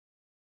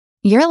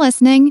You're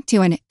listening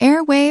to an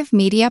Airwave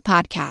Media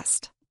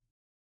Podcast.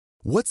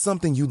 What's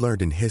something you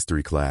learned in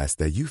history class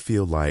that you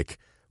feel like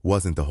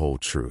wasn't the whole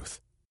truth?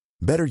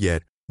 Better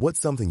yet, what's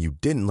something you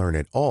didn't learn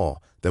at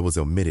all that was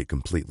omitted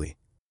completely?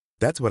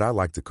 That's what I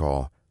like to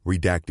call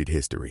redacted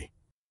history.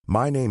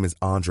 My name is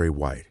Andre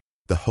White,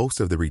 the host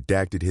of the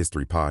Redacted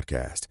History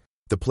Podcast,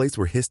 the place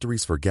where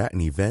history's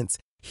forgotten events,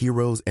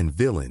 heroes, and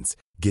villains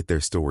get their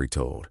story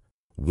told,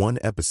 one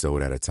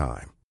episode at a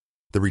time.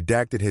 The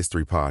Redacted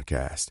History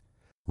Podcast.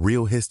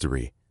 Real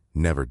history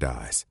never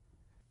dies.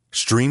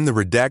 Stream the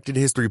Redacted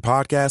History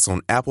Podcast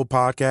on Apple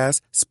Podcasts,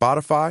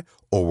 Spotify,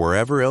 or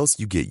wherever else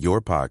you get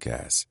your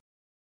podcasts.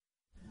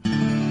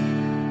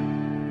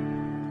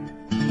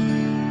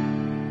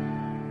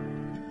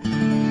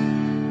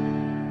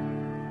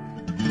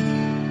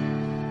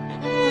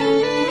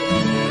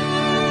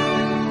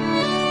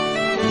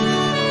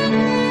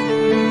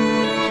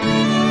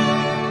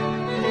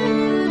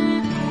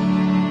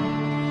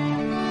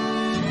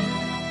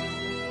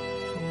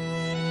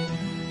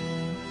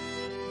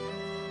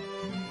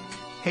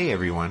 Hey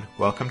everyone,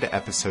 welcome to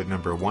episode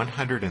number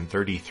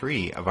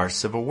 133 of our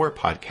Civil War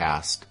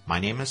podcast. My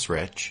name is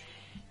Rich.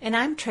 And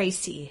I'm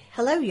Tracy.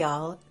 Hello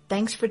y'all.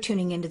 Thanks for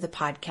tuning into the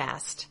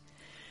podcast.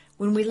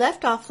 When we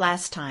left off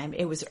last time,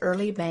 it was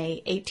early May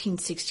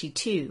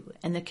 1862,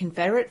 and the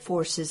Confederate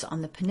forces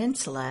on the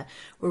peninsula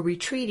were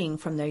retreating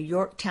from their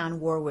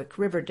Yorktown-Warwick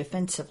River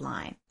defensive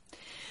line.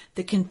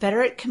 The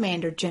Confederate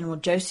commander, General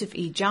Joseph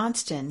E.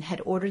 Johnston,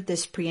 had ordered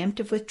this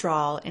preemptive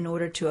withdrawal in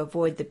order to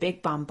avoid the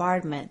big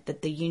bombardment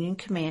that the Union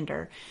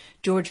commander,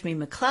 George B.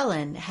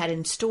 McClellan, had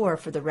in store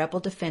for the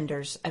rebel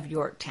defenders of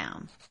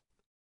Yorktown.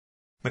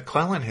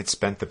 McClellan had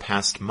spent the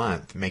past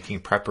month making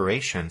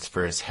preparations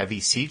for his heavy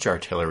siege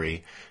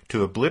artillery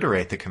to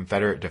obliterate the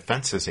Confederate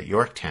defenses at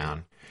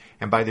Yorktown,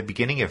 and by the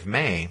beginning of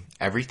May,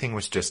 everything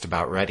was just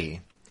about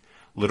ready.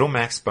 Little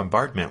Mac's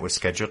bombardment was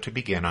scheduled to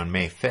begin on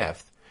May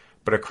 5th,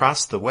 but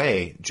across the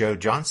way, Joe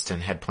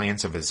Johnston had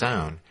plans of his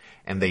own,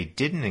 and they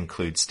didn't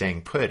include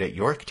staying put at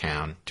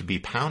Yorktown to be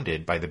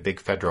pounded by the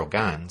big Federal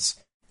guns.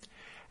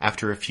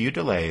 After a few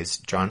delays,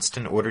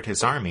 Johnston ordered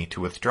his army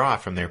to withdraw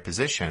from their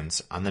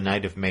positions on the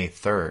night of May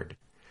 3rd.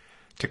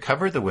 To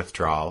cover the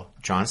withdrawal,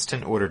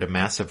 Johnston ordered a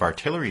massive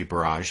artillery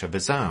barrage of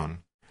his own.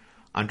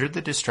 Under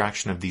the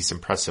distraction of these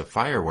impressive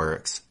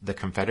fireworks, the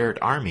Confederate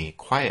army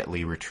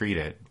quietly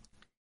retreated.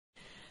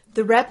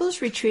 The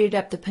rebels retreated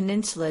up the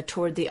peninsula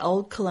toward the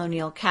old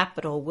colonial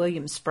capital,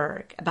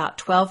 Williamsburg, about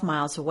 12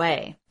 miles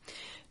away.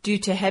 Due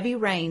to heavy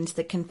rains,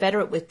 the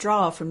Confederate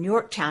withdrawal from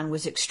Yorktown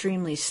was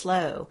extremely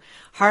slow,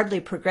 hardly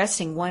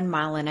progressing 1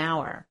 mile an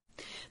hour.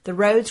 The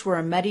roads were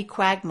a muddy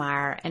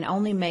quagmire and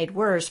only made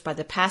worse by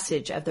the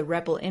passage of the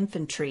rebel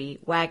infantry,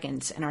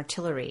 wagons, and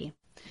artillery.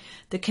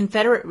 The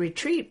Confederate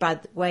retreat by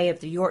the way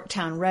of the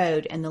Yorktown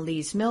Road and the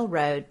Lee's Mill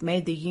Road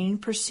made the Union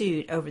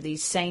pursuit over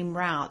these same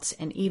routes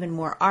an even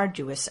more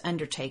arduous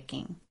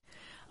undertaking.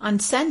 On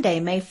Sunday,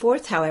 May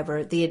 4th,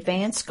 however, the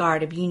advance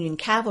guard of Union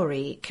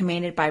cavalry,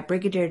 commanded by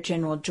Brigadier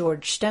General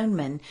George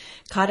Stoneman,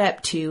 caught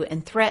up to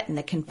and threatened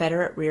the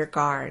Confederate rear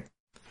guard.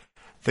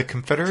 The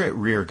Confederate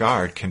rear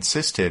guard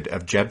consisted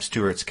of Jeb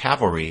Stuart's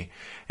cavalry,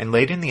 and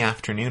late in the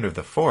afternoon of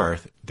the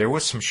 4th, there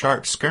was some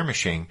sharp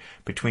skirmishing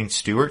between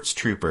Stuart's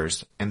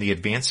troopers and the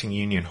advancing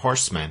Union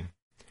horsemen.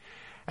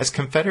 As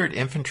Confederate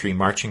infantry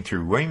marching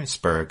through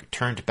Williamsburg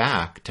turned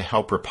back to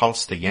help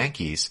repulse the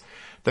Yankees,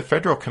 the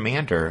Federal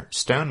commander,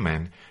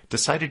 Stoneman,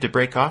 decided to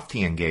break off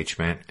the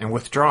engagement and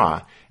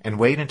withdraw and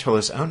wait until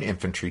his own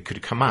infantry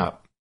could come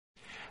up.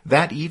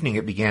 That evening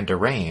it began to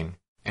rain,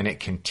 and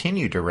it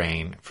continued to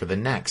rain for the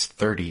next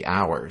 30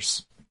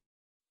 hours.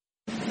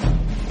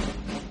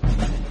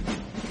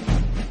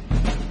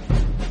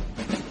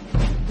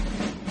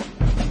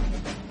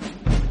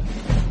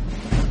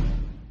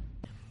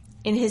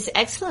 In his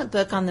excellent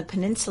book on the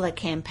Peninsula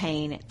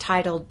Campaign,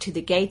 titled To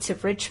the Gates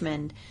of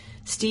Richmond,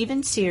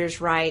 Stephen Sears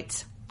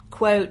writes,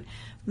 quote,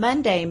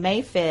 Monday,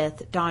 May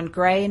 5th, dawned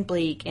gray and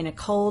bleak in a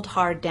cold,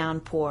 hard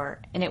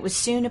downpour, and it was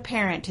soon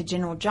apparent to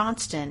General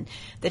Johnston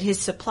that his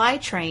supply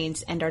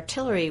trains and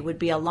artillery would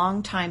be a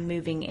long time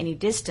moving any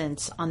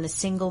distance on the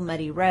single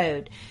muddy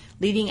road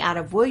leading out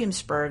of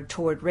Williamsburg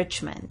toward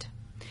Richmond.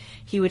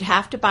 He would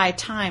have to buy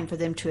time for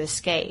them to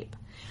escape.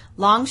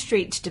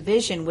 Longstreet's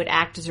division would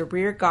act as a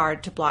rear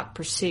guard to block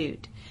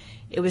pursuit.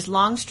 It was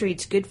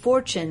Longstreet's good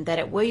fortune that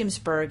at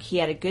Williamsburg he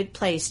had a good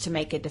place to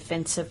make a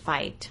defensive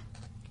fight.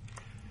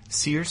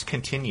 Sears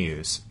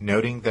continues,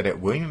 noting that at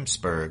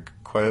Williamsburg,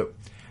 quote,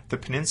 the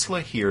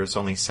peninsula here is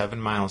only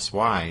 7 miles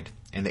wide,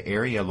 and the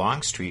area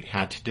Longstreet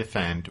had to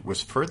defend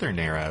was further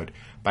narrowed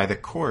by the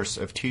course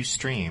of two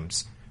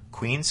streams,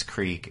 Queens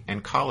Creek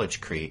and College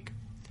Creek.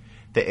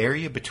 The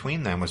area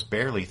between them was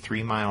barely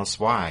 3 miles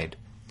wide.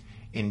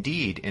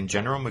 Indeed, in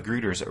General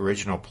Magruder's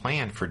original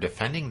plan for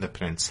defending the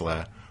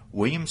peninsula,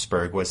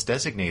 Williamsburg was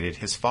designated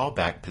his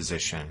fallback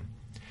position.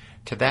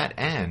 To that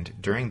end,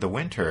 during the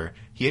winter,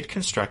 he had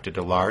constructed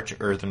a large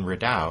earthen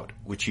redoubt,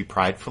 which he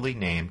pridefully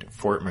named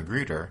Fort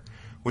Magruder,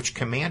 which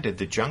commanded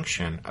the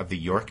junction of the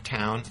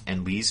Yorktown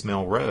and Lee's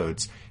Mill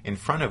roads in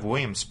front of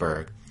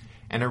Williamsburg,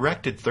 and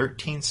erected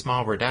 13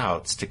 small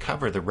redoubts to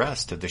cover the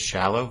rest of the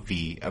shallow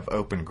V of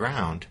open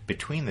ground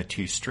between the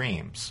two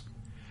streams.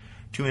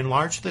 To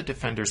enlarge the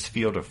defenders'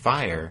 field of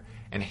fire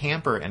and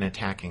hamper an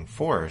attacking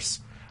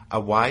force, a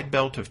wide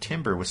belt of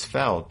timber was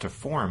felled to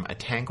form a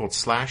tangled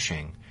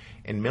slashing,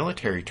 in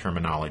military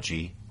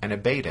terminology, an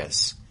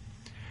abatis.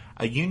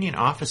 A Union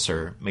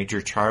officer,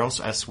 Major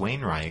Charles S.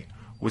 Wainwright,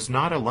 was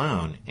not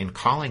alone in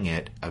calling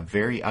it a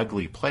very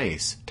ugly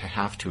place to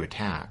have to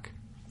attack.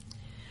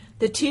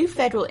 The two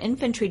Federal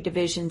infantry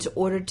divisions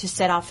ordered to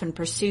set off in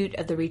pursuit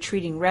of the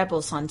retreating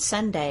rebels on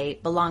Sunday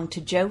belonged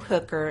to Joe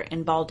Hooker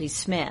and Baldy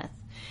Smith.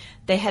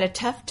 They had a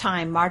tough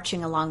time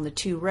marching along the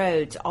two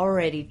roads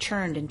already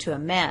churned into a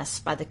mess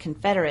by the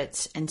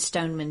Confederates and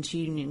Stoneman's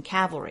Union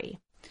cavalry.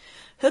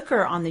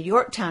 Hooker on the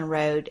Yorktown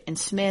Road and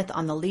Smith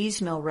on the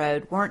Lee's Mill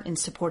Road weren't in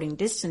supporting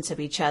distance of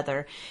each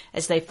other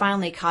as they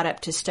finally caught up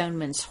to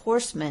Stoneman's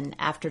horsemen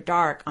after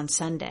dark on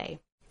Sunday.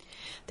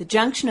 The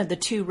junction of the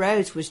two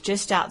roads was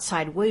just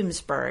outside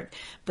Williamsburg,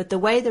 but the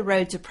way the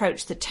roads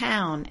approached the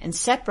town, and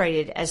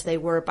separated as they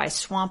were by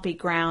swampy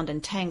ground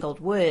and tangled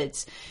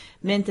woods,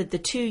 meant that the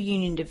two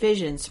Union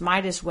divisions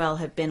might as well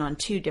have been on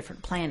two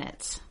different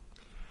planets.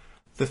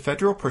 The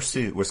Federal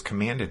pursuit was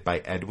commanded by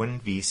Edwin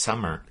V.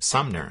 Sumner.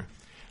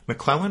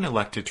 McClellan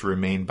elected to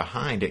remain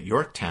behind at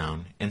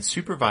Yorktown and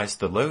supervised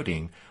the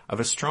loading of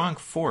a strong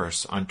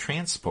force on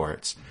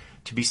transports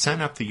to be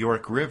sent up the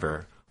York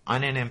River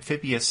on an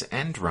amphibious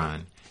end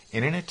run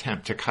in an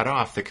attempt to cut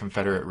off the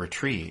Confederate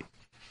retreat.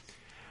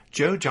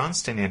 Joe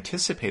Johnston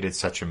anticipated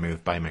such a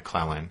move by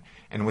McClellan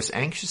and was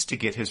anxious to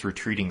get his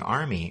retreating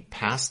army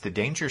past the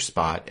danger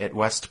spot at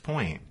West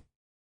Point.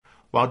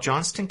 While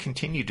Johnston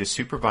continued to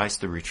supervise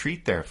the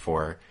retreat,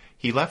 therefore,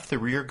 he left the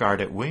rear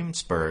guard at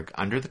Williamsburg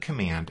under the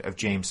command of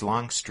James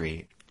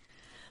Longstreet.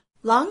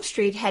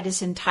 Longstreet had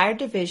his entire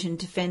division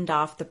to fend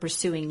off the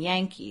pursuing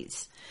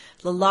Yankees.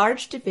 The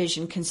large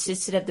division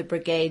consisted of the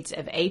brigades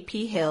of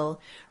A.P.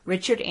 Hill,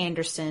 Richard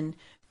Anderson,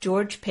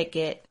 George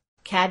Pickett,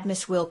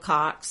 Cadmus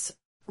Wilcox,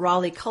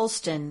 Raleigh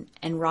Colston,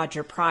 and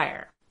Roger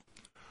Pryor.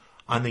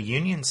 On the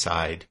Union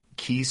side,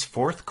 Keyes'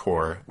 4th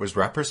Corps was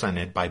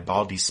represented by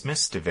Baldy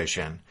Smith's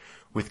division,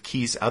 with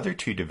Keyes' other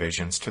two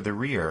divisions to the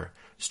rear,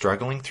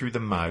 struggling through the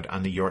mud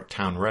on the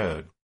Yorktown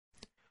Road.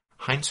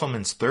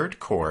 Heintzelman's 3rd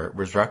Corps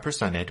was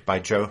represented by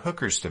Joe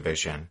Hooker's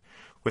division,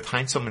 with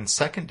Heintzelman's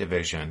 2nd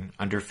Division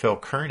under Phil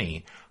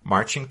Kearny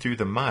marching through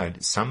the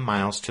mud some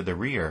miles to the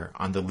rear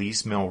on the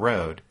Lee's Mill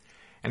Road,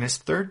 and his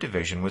 3rd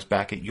Division was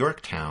back at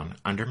Yorktown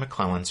under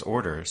McClellan's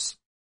orders.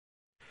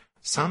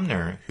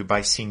 Sumner, who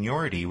by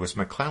seniority was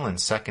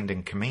McClellan's second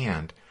in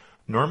command,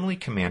 normally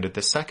commanded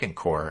the 2nd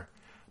Corps,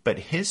 but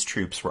his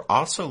troops were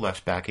also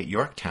left back at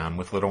Yorktown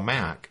with Little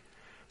Mac,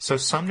 so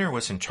Sumner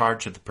was in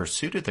charge of the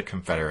pursuit of the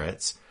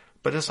Confederates,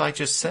 but as I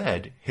just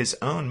said, his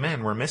own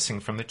men were missing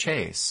from the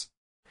chase.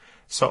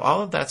 So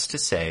all of that's to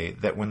say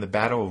that when the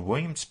Battle of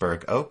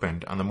Williamsburg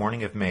opened on the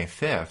morning of May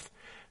 5th,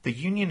 the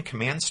Union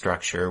command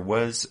structure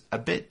was a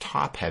bit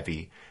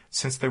top-heavy,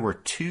 since there were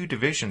 2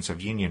 divisions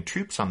of Union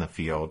troops on the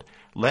field,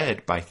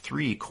 led by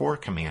 3 corps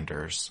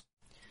commanders.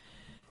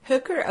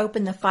 Hooker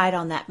opened the fight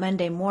on that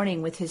Monday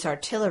morning with his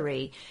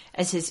artillery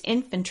as his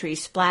infantry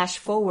splashed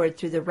forward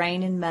through the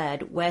rain and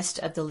mud west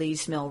of the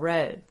Lee's Mill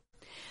Road.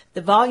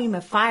 The volume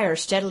of fire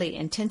steadily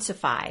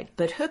intensified,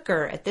 but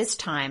Hooker, at this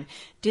time,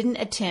 didn't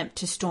attempt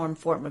to storm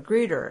Fort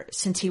Magruder,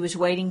 since he was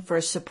waiting for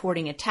a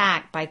supporting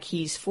attack by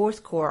Keyes'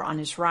 4th Corps on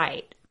his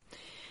right.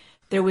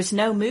 There was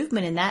no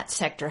movement in that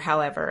sector,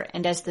 however,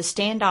 and as the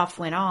standoff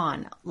went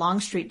on,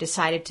 Longstreet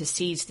decided to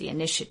seize the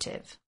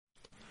initiative.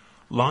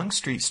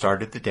 Longstreet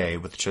started the day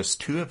with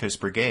just 2 of his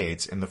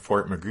brigades in the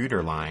Fort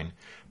Magruder line,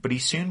 but he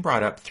soon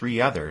brought up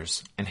 3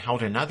 others and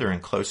held another in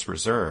close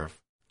reserve.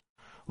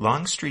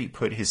 Longstreet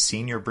put his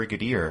senior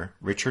brigadier,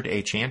 Richard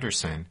H.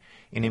 Anderson,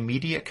 in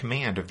immediate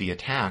command of the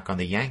attack on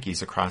the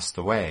Yankees across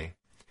the way.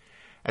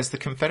 As the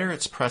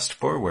Confederates pressed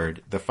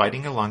forward, the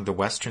fighting along the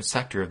western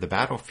sector of the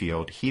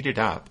battlefield heated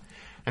up,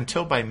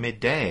 until by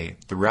midday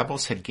the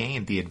rebels had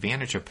gained the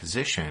advantage of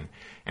position,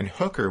 and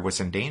Hooker was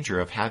in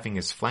danger of having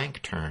his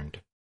flank turned.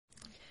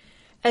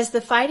 As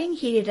the fighting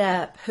heated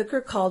up, Hooker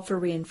called for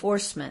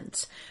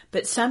reinforcements,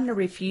 but Sumner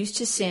refused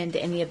to send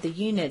any of the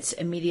units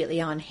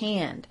immediately on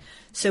hand,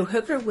 so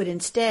Hooker would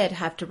instead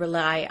have to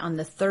rely on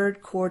the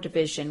 3rd Corps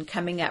Division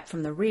coming up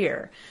from the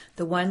rear,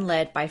 the one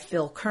led by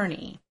Phil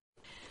Kearny.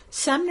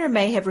 Sumner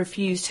may have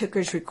refused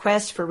Hooker's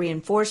request for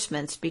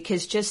reinforcements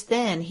because just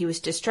then he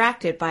was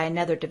distracted by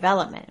another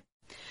development.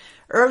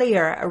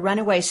 Earlier, a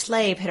runaway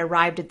slave had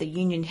arrived at the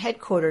Union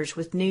headquarters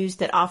with news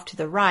that off to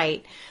the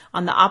right,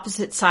 on the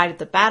opposite side of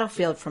the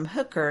battlefield from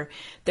Hooker,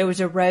 there was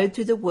a road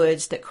through the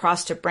woods that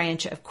crossed a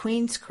branch of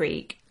Queens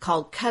Creek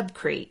called Cub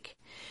Creek.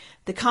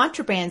 The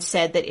contraband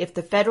said that if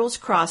the Federals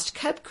crossed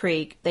Cub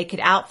Creek, they could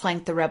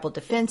outflank the rebel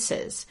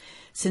defenses,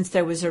 since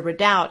there was a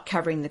redoubt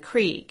covering the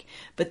creek,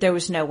 but there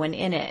was no one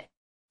in it.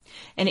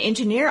 An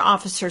engineer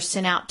officer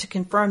sent out to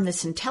confirm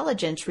this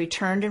intelligence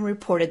returned and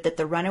reported that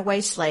the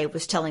runaway slave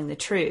was telling the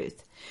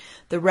truth.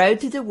 The road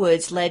through the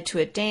woods led to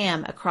a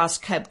dam across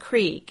Cub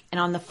Creek, and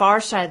on the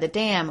far side of the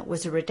dam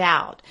was a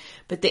redoubt,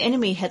 but the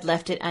enemy had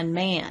left it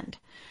unmanned.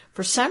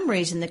 For some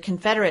reason, the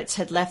Confederates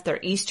had left their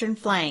eastern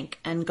flank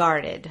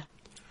unguarded.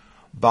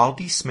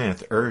 Baldy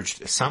Smith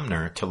urged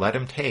Sumner to let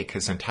him take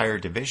his entire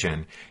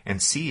division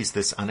and seize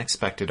this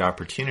unexpected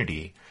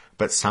opportunity,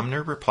 but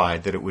Sumner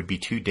replied that it would be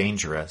too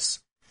dangerous.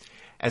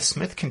 As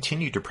Smith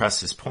continued to press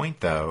his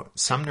point, though,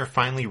 Sumner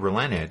finally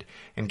relented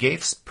and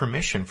gave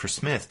permission for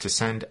Smith to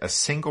send a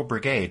single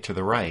brigade to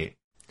the right.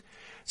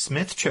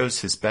 Smith chose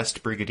his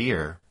best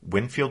brigadier,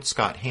 Winfield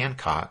Scott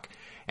Hancock,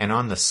 and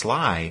on the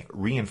sly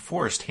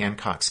reinforced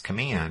Hancock's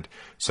command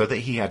so that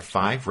he had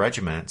 5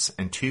 regiments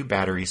and 2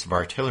 batteries of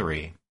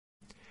artillery.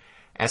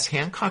 As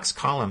Hancock's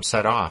column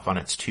set off on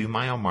its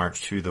 2-mile march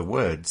through the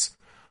woods,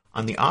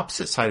 on the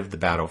opposite side of the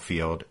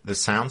battlefield, the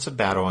sounds of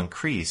battle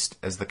increased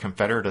as the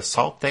Confederate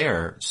assault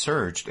there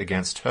surged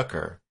against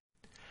Hooker.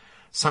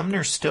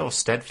 Sumner still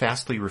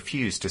steadfastly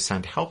refused to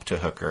send help to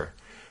Hooker,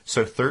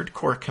 so 3rd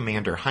Corps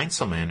Commander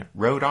Heintzelman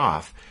rode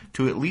off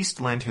to at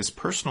least lend his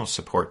personal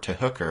support to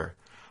Hooker,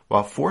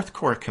 while 4th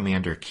Corps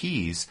Commander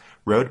Keyes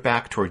rode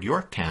back toward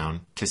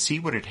Yorktown to see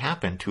what had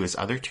happened to his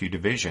other 2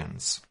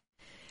 divisions.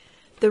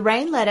 The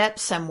rain let up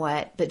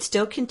somewhat, but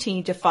still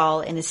continued to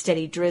fall in a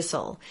steady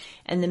drizzle,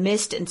 and the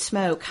mist and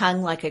smoke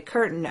hung like a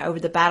curtain over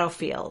the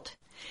battlefield.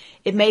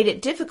 It made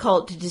it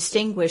difficult to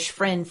distinguish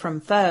friend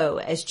from foe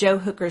as Joe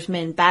Hooker's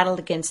men battled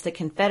against the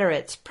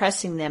Confederates,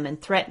 pressing them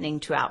and threatening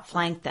to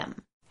outflank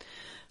them.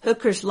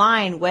 Hooker's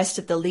line west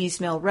of the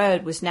Lee's Mill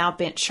Road was now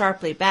bent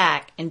sharply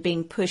back and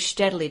being pushed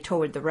steadily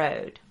toward the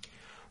road.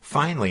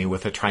 Finally,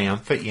 with a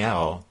triumphant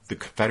yell, the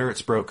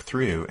Confederates broke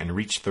through and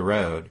reached the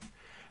road.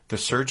 The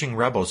surging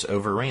rebels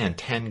overran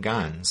 10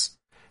 guns.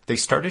 They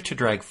started to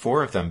drag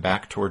 4 of them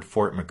back toward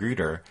Fort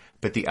Magruder,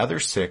 but the other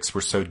 6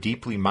 were so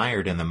deeply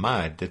mired in the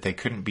mud that they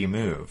couldn't be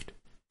moved.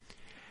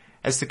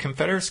 As the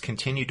Confederates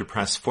continued to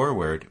press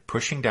forward,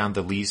 pushing down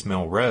the Lee's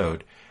Mill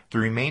Road, the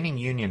remaining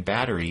Union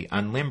battery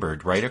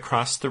unlimbered right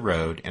across the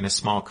road in a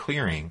small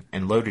clearing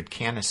and loaded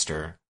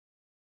canister.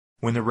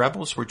 When the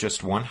rebels were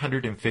just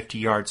 150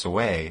 yards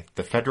away,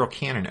 the Federal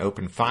cannon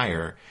opened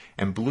fire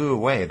and blew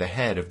away the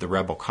head of the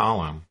rebel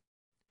column.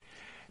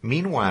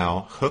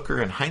 Meanwhile,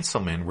 Hooker and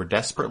Heintzelman were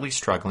desperately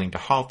struggling to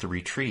halt the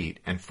retreat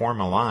and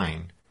form a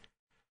line.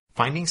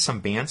 Finding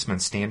some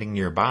bandsmen standing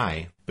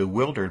nearby,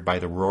 bewildered by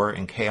the roar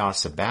and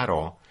chaos of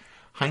battle,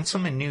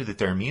 Heintzelman knew that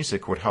their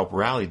music would help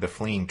rally the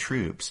fleeing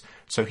troops,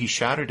 so he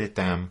shouted at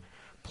them,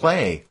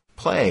 "Play!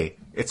 Play!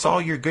 It's all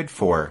you're good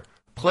for!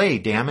 Play,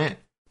 damn it!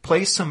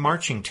 Play some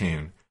marching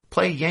tune!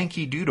 Play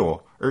Yankee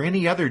Doodle, or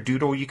any other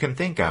doodle you can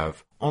think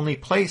of! Only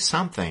play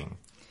something!"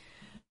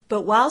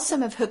 But while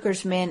some of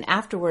Hooker's men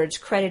afterwards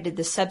credited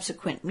the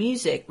subsequent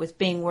music with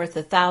being worth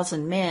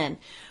 1,000 men,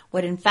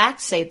 what in fact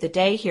saved the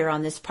day here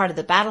on this part of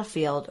the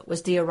battlefield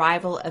was the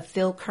arrival of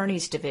Phil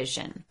Kearny's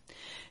division.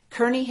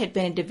 Kearny had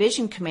been a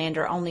division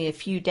commander only a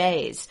few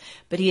days,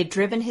 but he had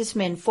driven his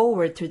men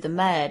forward through the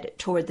mud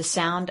toward the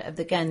sound of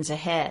the guns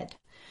ahead.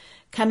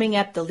 Coming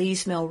up the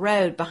Lee's Mill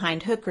Road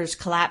behind Hooker's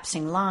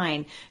collapsing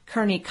line,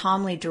 Kearny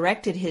calmly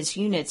directed his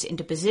units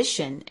into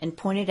position and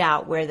pointed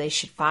out where they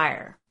should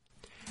fire.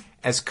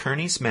 As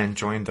Kearny's men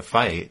joined the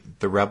fight,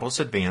 the rebels'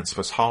 advance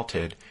was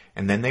halted,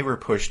 and then they were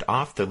pushed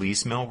off the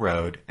Lee's Mill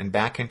Road and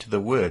back into the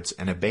woods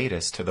and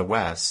Abatis to the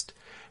west.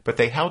 But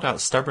they held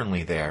out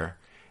stubbornly there,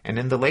 and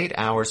in the late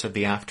hours of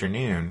the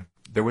afternoon,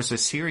 there was a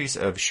series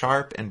of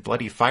sharp and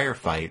bloody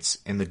firefights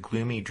in the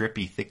gloomy,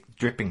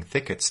 dripping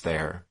thickets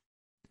there.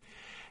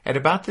 At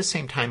about the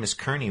same time as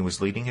Kearny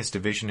was leading his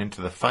division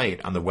into the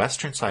fight on the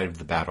western side of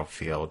the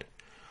battlefield,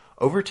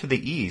 over to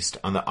the east,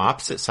 on the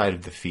opposite side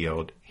of the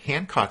field,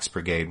 Hancock's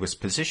brigade was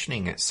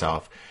positioning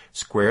itself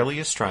squarely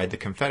astride the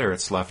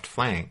Confederates' left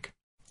flank.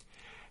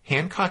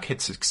 Hancock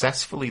had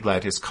successfully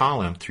led his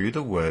column through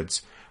the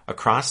woods,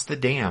 across the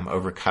dam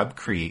over Cub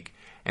Creek,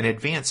 and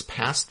advanced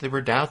past the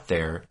redoubt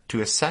there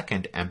to a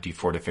second empty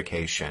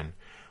fortification,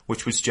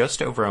 which was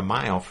just over a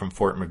mile from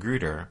Fort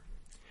Magruder.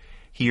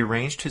 He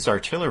arranged his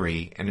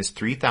artillery and his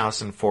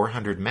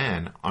 3,400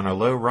 men on a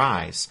low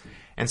rise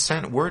and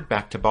sent word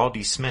back to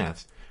Baldy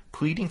Smith,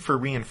 pleading for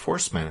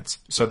reinforcements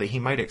so that he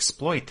might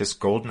exploit this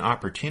golden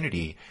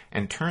opportunity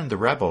and turn the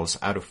rebels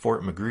out of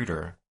Fort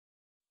Magruder.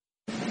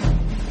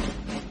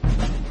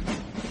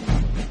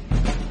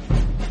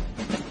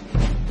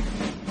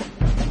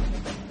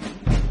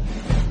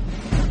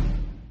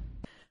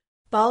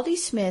 Baldy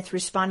Smith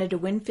responded to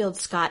Winfield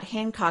Scott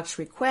Hancock's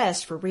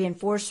request for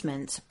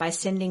reinforcements by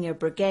sending a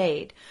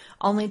brigade,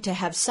 only to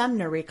have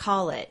Sumner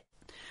recall it.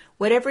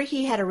 Whatever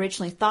he had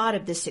originally thought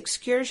of this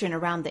excursion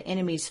around the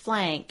enemy's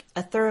flank,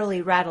 a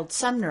thoroughly rattled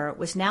Sumner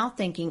was now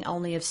thinking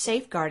only of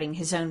safeguarding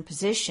his own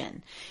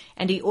position,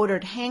 and he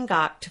ordered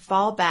Hancock to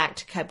fall back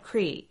to Cub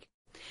Creek.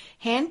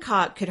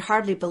 Hancock could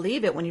hardly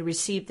believe it when he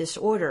received this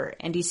order,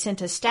 and he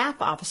sent a staff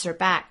officer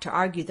back to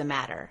argue the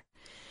matter.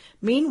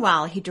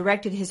 Meanwhile, he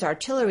directed his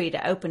artillery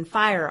to open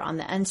fire on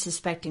the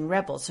unsuspecting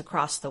rebels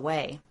across the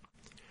way.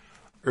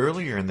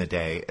 Earlier in the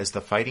day, as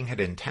the fighting had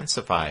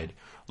intensified,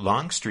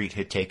 Longstreet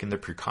had taken the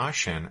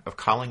precaution of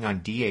calling on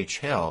D.H.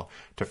 Hill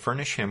to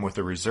furnish him with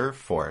a reserve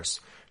force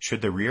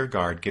should the rear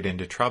guard get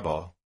into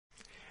trouble.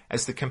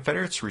 As the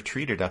Confederates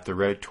retreated up the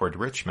road toward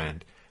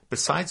Richmond,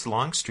 besides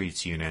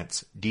Longstreet's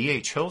units,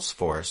 D.H. Hill's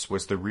force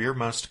was the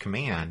rearmost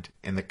command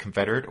in the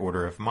Confederate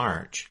order of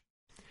march.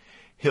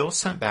 Hill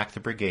sent back the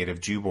brigade of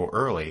Jubal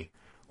Early,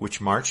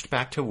 which marched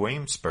back to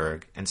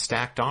Williamsburg and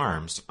stacked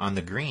arms on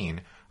the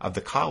green of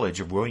the College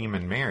of William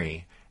and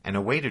Mary and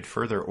awaited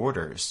further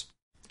orders.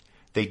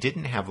 They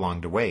didn't have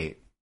long to wait.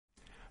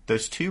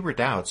 Those two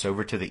redoubts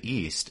over to the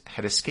east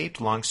had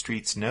escaped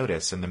Longstreet's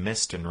notice in the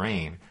mist and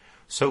rain,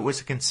 so it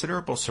was a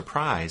considerable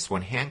surprise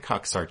when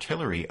Hancock's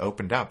artillery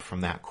opened up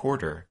from that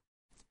quarter.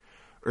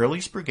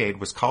 Early's brigade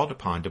was called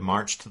upon to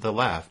march to the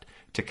left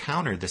to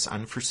counter this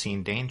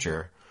unforeseen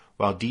danger,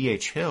 while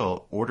D.H.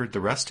 Hill ordered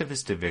the rest of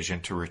his division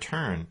to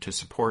return to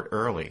support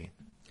Early.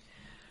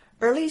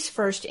 Early's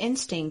first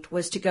instinct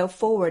was to go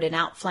forward and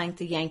outflank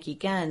the Yankee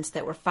guns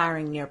that were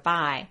firing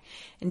nearby,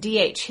 and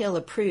D.H. Hill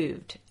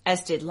approved,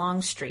 as did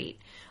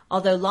Longstreet,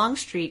 although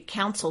Longstreet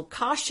counseled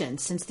caution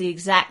since the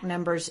exact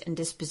numbers and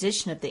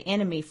disposition of the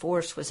enemy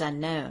force was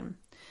unknown.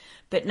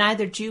 But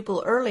neither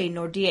Jubal Early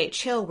nor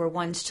D.H. Hill were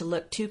ones to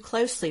look too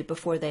closely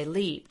before they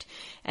leaped,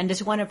 and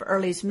as one of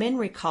Early's men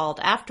recalled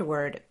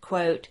afterward,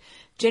 quote,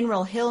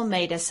 "General Hill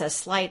made us a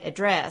slight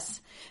address,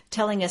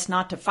 telling us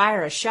not to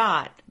fire a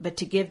shot, but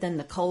to give them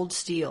the cold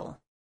steel."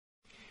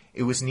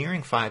 It was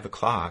nearing 5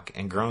 o'clock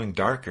and growing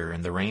darker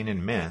in the rain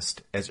and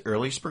mist as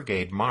Early's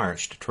brigade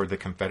marched toward the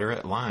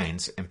Confederate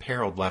lines'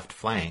 imperiled left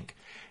flank,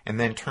 and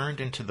then turned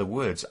into the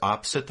woods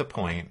opposite the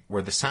point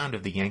where the sound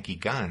of the Yankee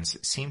guns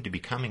seemed to be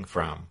coming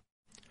from.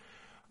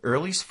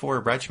 Early's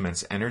 4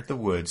 regiments entered the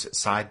woods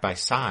side by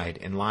side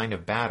in line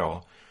of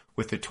battle,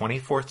 with the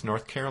 24th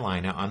North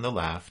Carolina on the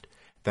left,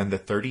 then the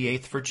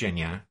 38th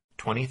Virginia,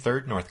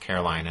 23rd North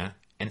Carolina,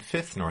 and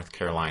 5th North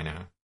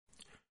Carolina.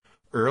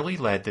 Early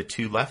led the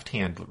 2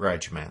 left-hand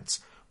regiments,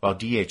 while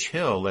D.H.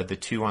 Hill led the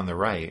 2 on the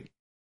right.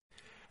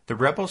 The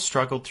rebels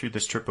struggled through the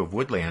strip of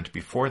woodland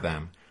before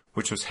them,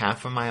 which was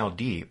half a mile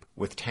deep,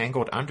 with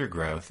tangled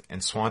undergrowth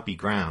and swampy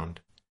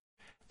ground.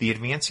 The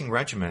advancing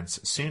regiments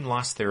soon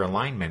lost their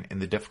alignment in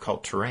the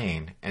difficult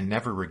terrain and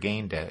never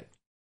regained it.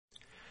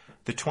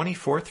 The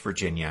 24th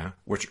Virginia,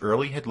 which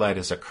Early had led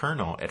as a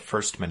colonel at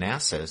 1st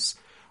Manassas,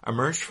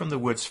 emerged from the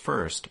woods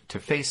first to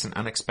face an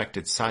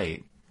unexpected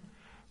sight.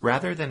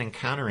 Rather than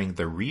encountering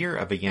the rear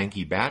of a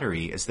Yankee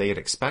battery as they had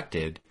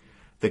expected,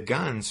 the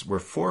guns were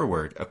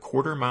forward a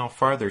quarter-mile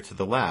farther to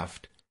the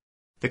left.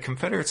 The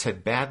Confederates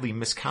had badly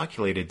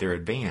miscalculated their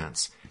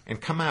advance and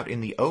come out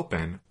in the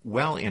open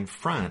well in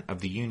front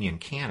of the Union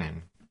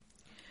cannon.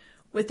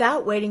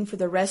 Without waiting for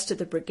the rest of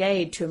the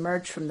brigade to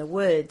emerge from the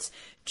woods,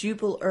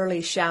 Jubal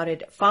Early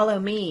shouted, "Follow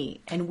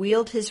me," and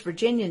wheeled his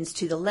Virginians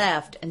to the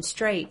left and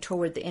straight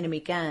toward the enemy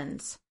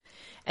guns.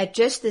 At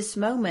just this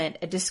moment,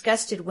 a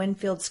disgusted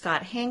Winfield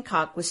Scott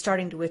Hancock was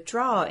starting to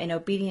withdraw in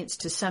obedience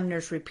to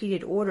Sumner's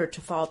repeated order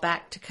to fall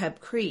back to Cub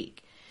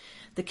Creek.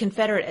 The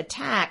Confederate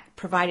attack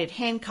provided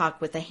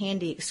Hancock with a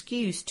handy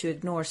excuse to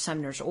ignore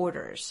Sumner's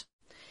orders.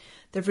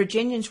 The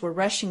Virginians were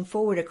rushing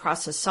forward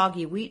across a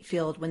soggy wheat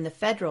field when the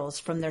Federals,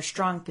 from their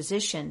strong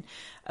position,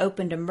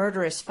 opened a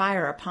murderous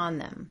fire upon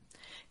them.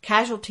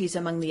 Casualties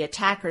among the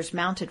attackers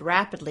mounted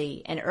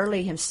rapidly, and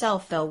Early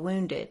himself fell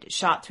wounded,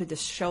 shot through the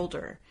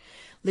shoulder.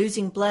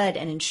 Losing blood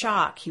and in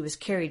shock, he was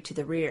carried to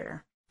the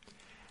rear.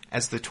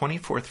 As the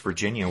 24th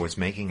Virginia was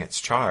making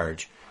its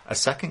charge, a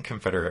second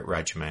Confederate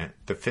regiment,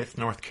 the 5th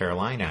North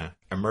Carolina,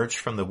 emerged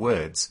from the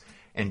woods,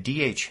 and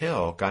D.H.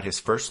 Hill got his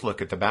first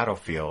look at the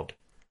battlefield.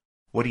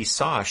 What he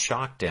saw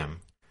shocked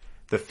him.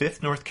 The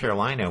 5th North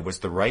Carolina was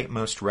the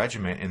rightmost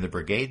regiment in the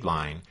brigade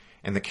line,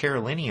 and the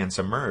Carolinians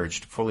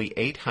emerged fully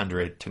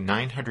 800 to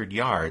 900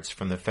 yards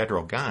from the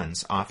Federal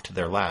guns off to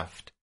their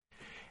left.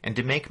 And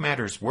to make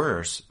matters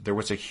worse, there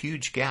was a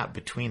huge gap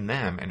between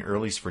them and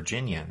Early's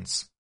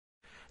Virginians.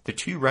 The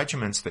 2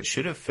 regiments that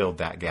should have filled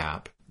that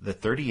gap, the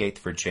 38th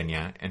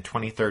Virginia and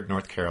 23rd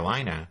North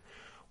Carolina,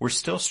 were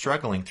still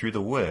struggling through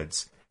the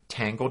woods,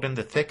 tangled in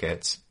the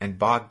thickets and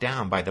bogged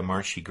down by the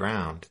marshy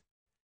ground.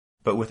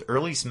 But with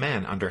Early's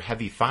men under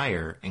heavy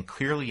fire and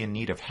clearly in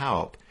need of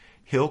help,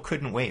 Hill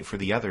couldn't wait for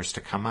the others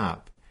to come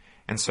up,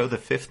 and so the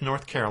 5th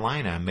North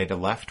Carolina made a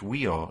left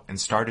wheel and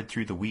started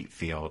through the wheat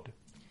field.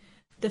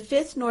 The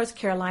 5th North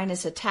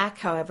Carolina's attack,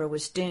 however,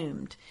 was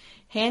doomed.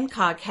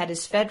 Hancock had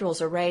his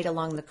Federals arrayed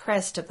along the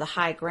crest of the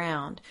high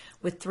ground,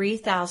 with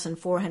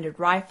 3,400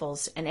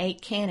 rifles and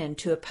 8 cannon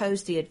to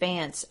oppose the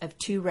advance of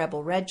 2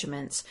 rebel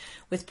regiments,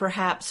 with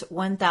perhaps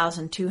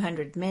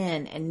 1,200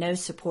 men and no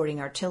supporting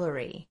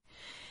artillery.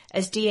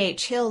 As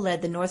D.H. Hill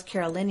led the North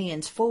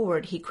Carolinians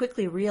forward, he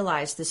quickly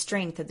realized the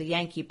strength of the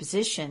Yankee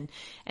position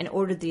and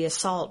ordered the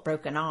assault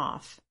broken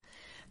off.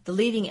 The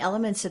leading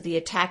elements of the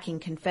attacking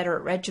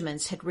Confederate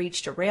regiments had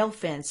reached a rail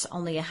fence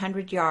only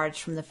 100 yards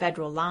from the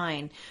Federal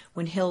line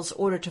when Hill's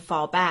order to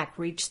fall back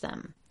reached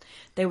them.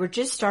 They were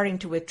just starting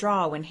to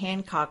withdraw when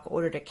Hancock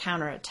ordered a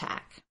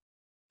counterattack.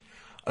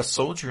 A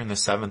soldier in the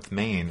 7th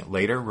Maine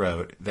later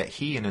wrote that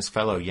he and his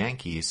fellow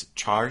Yankees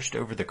charged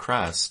over the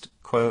crest,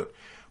 quote,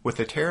 with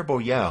a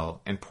terrible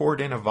yell and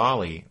poured in a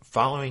volley,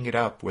 following it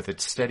up with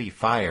its steady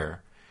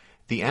fire.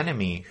 The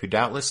enemy, who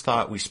doubtless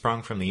thought we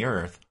sprung from the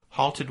earth,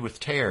 halted with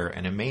terror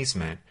and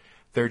amazement.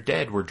 Their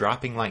dead were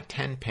dropping like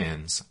 10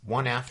 pins,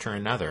 one after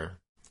another.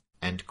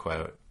 End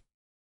quote.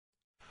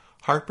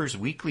 Harper's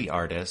Weekly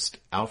artist,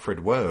 Alfred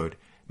Woad,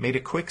 made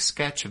a quick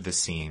sketch of the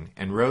scene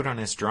and wrote on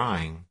his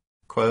drawing,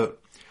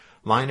 quote,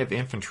 line of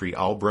infantry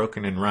all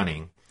broken and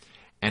running,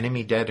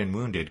 enemy dead and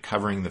wounded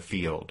covering the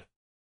field.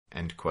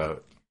 End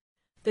quote.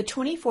 The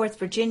 24th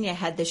Virginia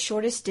had the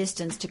shortest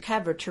distance to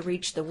cover to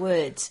reach the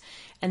woods,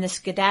 and the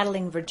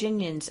skedaddling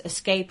Virginians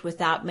escaped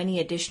without many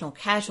additional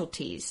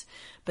casualties,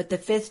 but the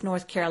 5th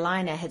North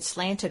Carolina had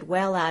slanted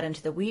well out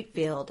into the wheat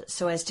field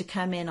so as to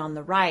come in on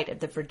the right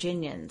of the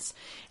Virginians,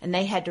 and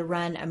they had to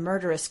run a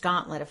murderous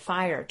gauntlet of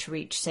fire to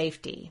reach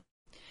safety.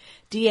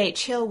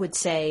 D.H. Hill would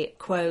say,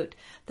 quote,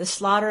 the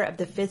slaughter of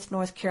the 5th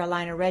North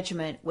Carolina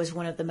Regiment was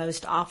one of the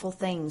most awful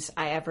things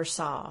I ever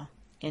saw.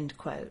 End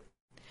quote.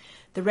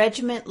 The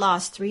regiment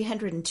lost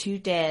 302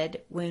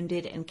 dead,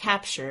 wounded, and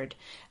captured,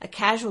 a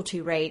casualty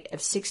rate of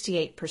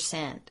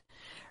 68%.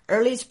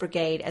 Early's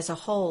brigade as a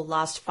whole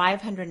lost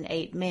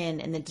 508 men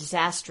in the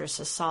disastrous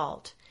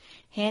assault.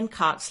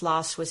 Hancock's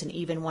loss was an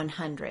even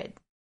 100.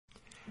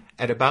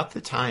 At about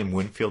the time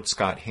Winfield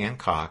Scott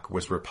Hancock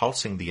was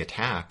repulsing the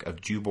attack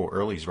of Jubal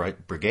Early's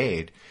right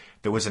brigade,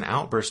 there was an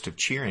outburst of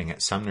cheering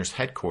at Sumner's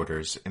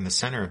headquarters in the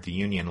center of the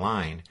Union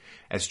line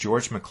as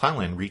George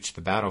McClellan reached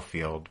the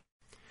battlefield.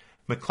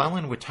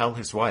 McClellan would tell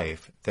his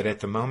wife that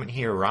at the moment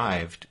he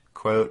arrived,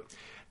 quote,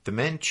 the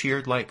men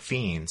cheered like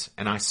fiends,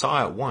 and I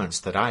saw at once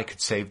that I could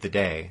save the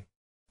day.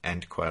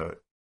 End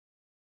quote.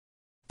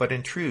 But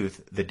in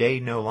truth, the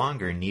day no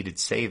longer needed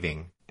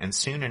saving, and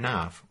soon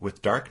enough,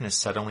 with darkness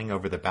settling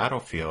over the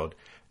battlefield,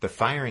 the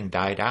firing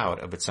died out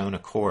of its own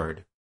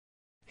accord.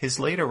 His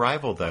late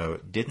arrival, though,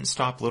 didn't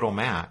stop Little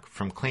Mac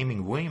from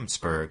claiming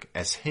Williamsburg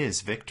as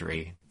his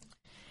victory.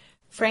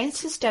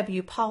 Francis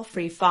W.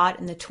 Palfrey fought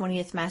in the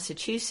 20th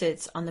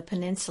Massachusetts on the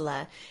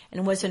peninsula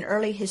and was an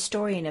early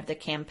historian of the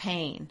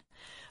campaign.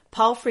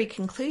 Palfrey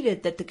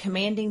concluded that the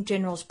commanding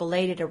general's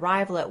belated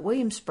arrival at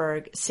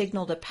Williamsburg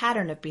signaled a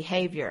pattern of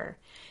behavior.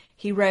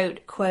 He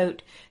wrote,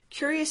 quote,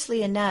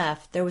 curiously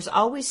enough, there was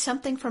always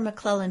something for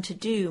McClellan to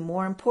do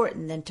more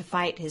important than to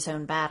fight his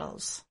own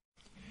battles.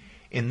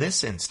 In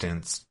this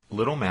instance,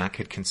 Little Mac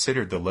had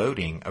considered the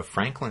loading of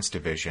Franklin's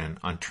division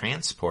on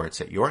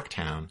transports at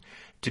Yorktown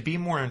to be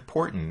more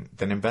important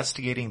than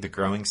investigating the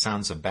growing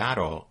sounds of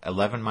battle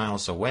 11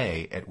 miles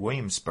away at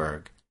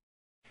Williamsburg.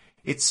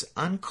 It's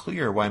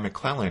unclear why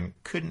McClellan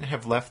couldn't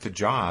have left the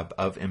job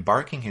of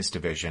embarking his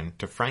division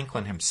to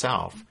Franklin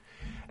himself,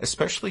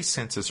 especially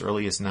since as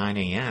early as 9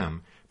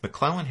 a.m.,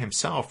 McClellan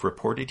himself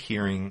reported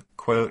hearing,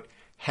 quote,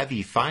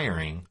 heavy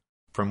firing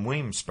from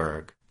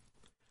Williamsburg.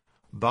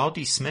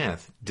 Baldy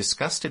Smith,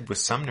 disgusted with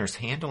Sumner's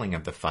handling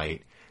of the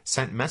fight,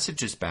 sent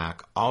messages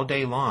back all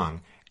day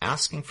long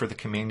asking for the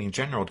commanding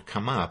general to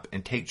come up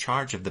and take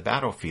charge of the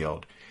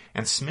battlefield,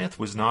 and Smith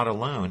was not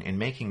alone in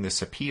making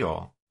this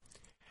appeal.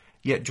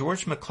 Yet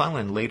George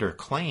McClellan later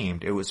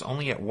claimed it was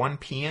only at 1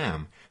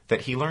 p.m.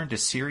 that he learned a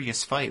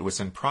serious fight was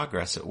in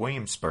progress at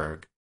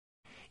Williamsburg.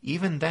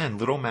 Even then,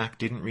 Little Mac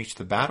didn't reach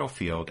the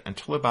battlefield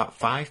until about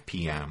 5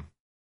 p.m.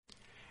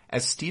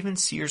 As Stephen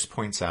Sears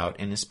points out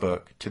in his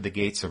book To the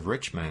Gates of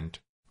Richmond,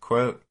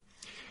 quote,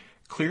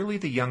 clearly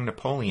the young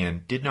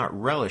Napoleon did not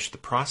relish the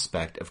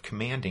prospect of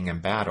commanding in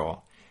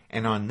battle,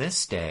 and on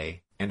this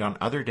day, and on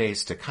other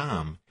days to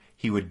come,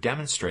 he would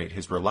demonstrate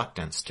his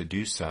reluctance to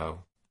do so.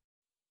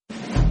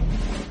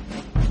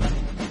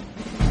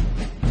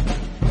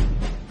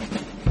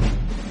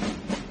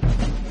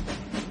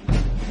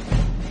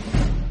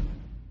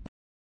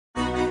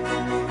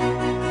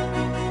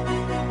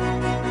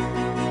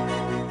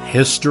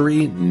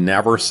 History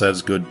never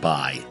says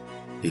goodbye.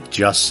 It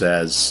just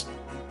says,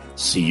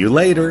 see you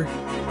later.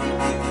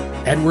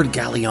 Edward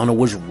Galeano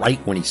was right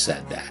when he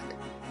said that.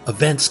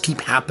 Events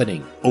keep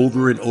happening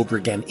over and over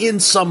again in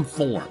some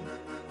form.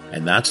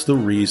 And that's the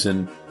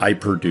reason I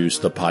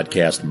produced the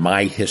podcast,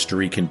 My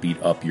History Can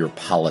Beat Up Your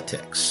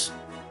Politics.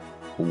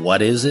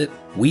 What is it?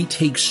 We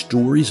take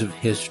stories of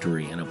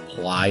history and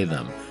apply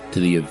them to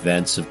the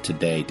events of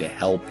today to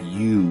help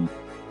you,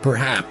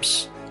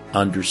 perhaps,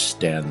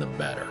 understand them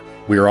better.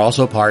 We are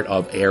also part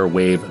of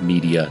Airwave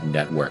Media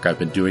Network. I've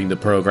been doing the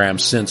program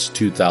since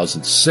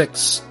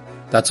 2006.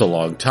 That's a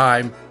long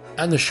time,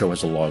 and the show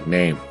has a long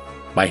name.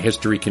 My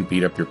History Can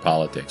Beat Up Your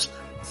Politics.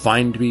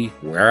 Find me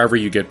wherever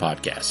you get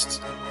podcasts.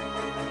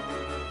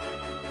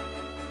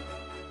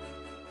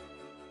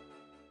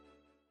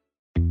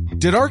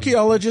 Did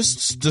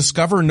archaeologists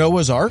discover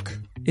Noah's Ark?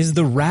 Is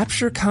the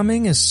rapture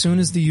coming as soon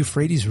as the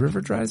Euphrates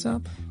River dries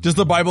up? Does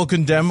the Bible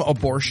condemn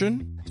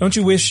abortion? Don't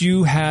you wish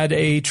you had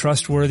a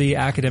trustworthy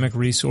academic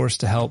resource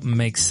to help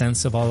make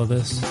sense of all of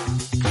this?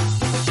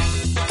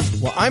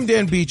 Well, I'm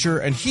Dan Beecher,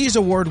 and he's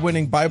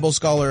award-winning Bible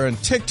scholar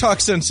and TikTok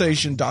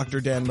sensation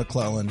Dr. Dan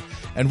McClellan,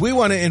 and we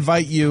want to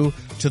invite you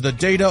to the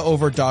Data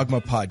Over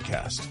Dogma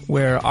podcast,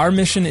 where our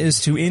mission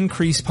is to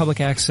increase public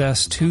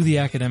access to the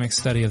academic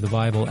study of the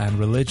Bible and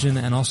religion,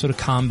 and also to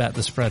combat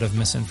the spread of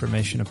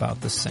misinformation about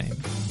the same.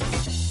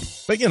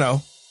 But,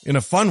 in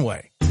a fun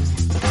way.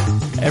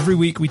 Every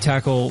week we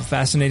tackle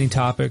fascinating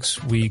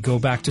topics, we go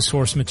back to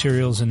source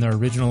materials in their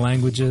original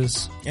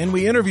languages, and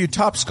we interview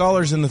top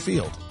scholars in the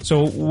field.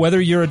 So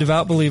whether you're a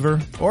devout believer,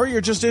 or you're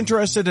just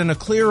interested in a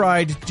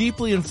clear-eyed,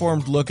 deeply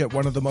informed look at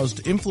one of the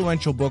most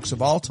influential books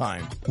of all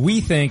time, we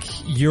think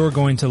you're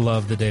going to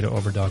love the Data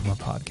Over Dogma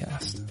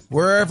podcast,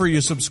 wherever you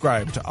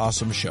subscribe to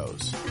awesome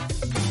shows.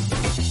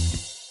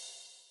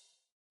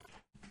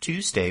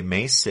 Tuesday,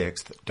 May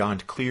 6th,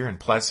 dawned clear and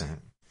pleasant.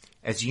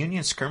 As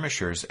Union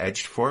skirmishers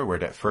edged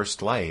forward at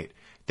first light,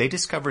 they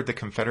discovered the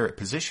Confederate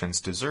positions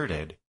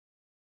deserted.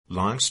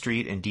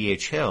 Longstreet and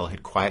D.H. Hill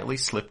had quietly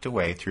slipped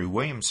away through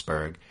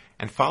Williamsburg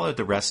and followed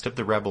the rest of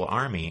the rebel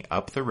army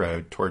up the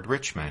road toward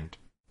Richmond.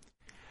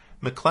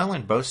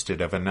 McClellan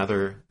boasted of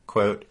another,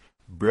 quote,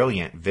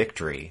 brilliant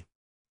victory.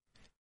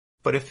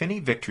 But if any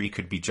victory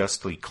could be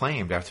justly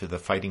claimed after the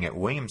fighting at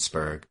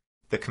Williamsburg,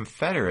 the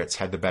Confederates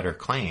had the better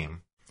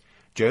claim.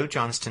 Joe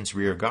Johnston's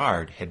rear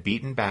guard had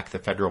beaten back the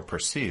Federal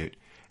pursuit,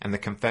 and the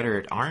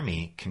Confederate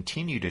Army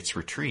continued its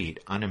retreat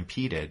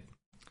unimpeded.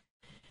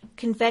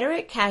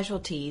 Confederate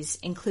casualties,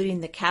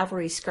 including the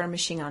cavalry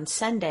skirmishing on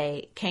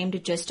Sunday, came to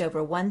just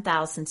over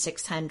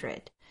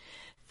 1,600.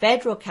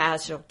 Federal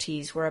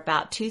casualties were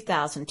about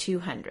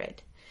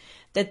 2,200.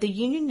 That the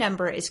Union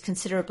number is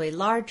considerably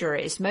larger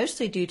is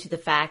mostly due to the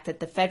fact that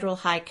the Federal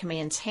High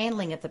Command's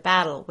handling of the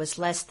battle was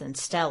less than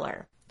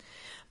stellar.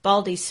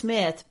 Baldy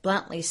Smith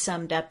bluntly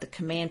summed up the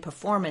command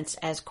performance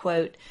as,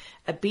 quote,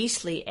 a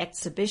beastly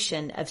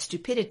exhibition of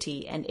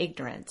stupidity and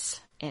ignorance,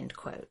 end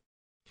quote.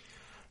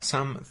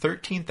 Some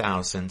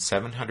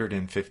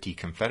 13,750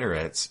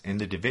 Confederates in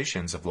the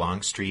divisions of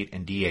Longstreet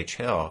and D.H.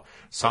 Hill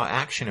saw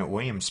action at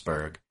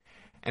Williamsburg,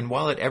 and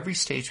while at every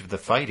stage of the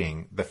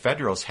fighting the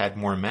Federals had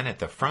more men at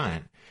the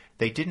front,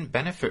 they didn't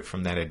benefit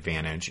from that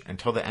advantage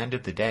until the end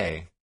of the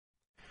day.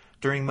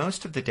 During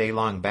most of the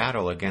day-long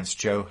battle against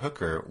Joe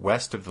Hooker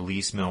west of the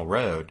Lee's Mill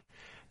Road,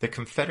 the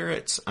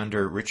Confederates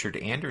under Richard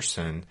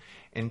Anderson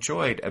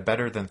enjoyed a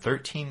better than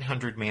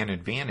 1,300-man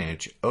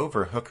advantage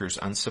over Hooker's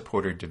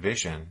unsupported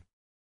division.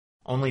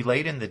 Only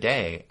late in the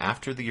day,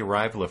 after the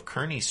arrival of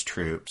Kearny's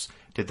troops,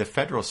 did the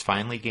Federals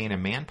finally gain a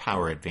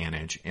manpower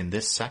advantage in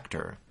this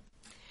sector.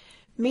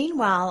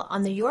 Meanwhile,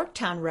 on the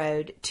Yorktown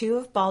Road, two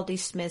of Baldy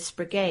Smith's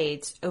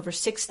brigades, over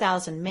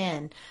 6,000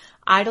 men,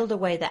 idled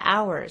away the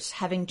hours,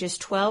 having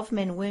just 12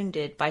 men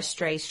wounded by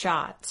stray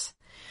shots.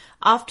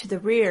 Off to the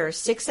rear,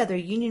 6 other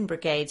Union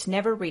brigades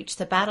never reached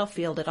the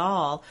battlefield at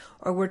all,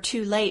 or were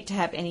too late to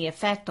have any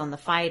effect on the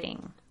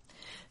fighting.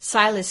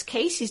 Silas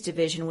Casey's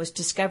division was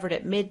discovered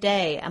at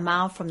midday a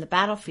mile from the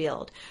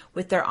battlefield,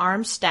 with their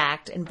arms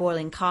stacked and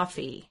boiling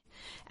coffee.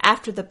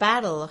 After the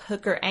battle,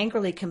 Hooker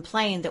angrily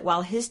complained that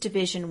while his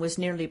division was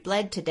nearly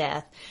bled to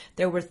death,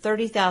 there were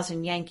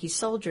 30,000 Yankee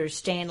soldiers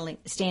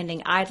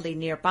standing idly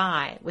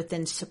nearby,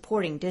 within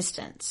supporting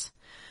distance.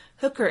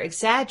 Hooker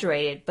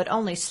exaggerated, but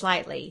only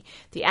slightly.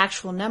 The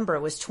actual number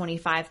was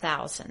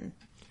 25,000.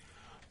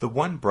 The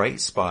one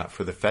bright spot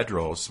for the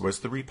Federals was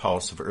the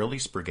repulse of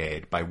Early's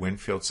brigade by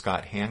Winfield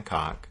Scott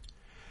Hancock.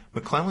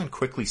 McClellan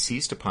quickly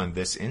seized upon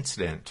this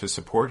incident to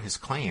support his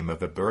claim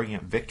of a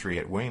brilliant victory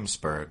at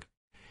Williamsburg.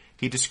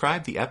 He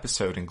described the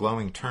episode in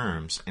glowing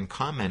terms and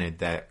commented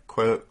that,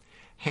 quote,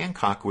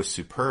 Hancock was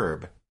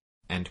superb,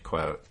 end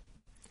quote.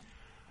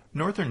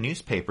 Northern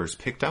newspapers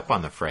picked up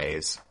on the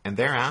phrase, and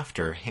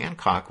thereafter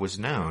Hancock was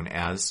known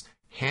as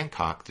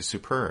Hancock the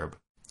Superb.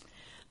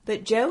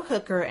 But Joe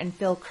Hooker and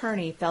Phil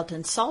Kearny felt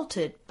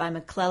insulted by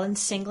McClellan's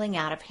singling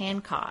out of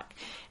Hancock,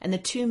 and the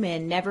two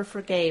men never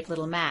forgave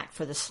Little Mac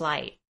for the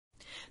slight.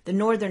 The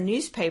Northern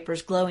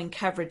newspapers' glowing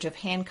coverage of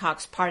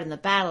Hancock's part in the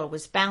battle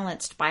was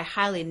balanced by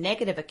highly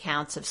negative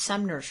accounts of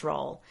Sumner's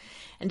role,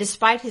 and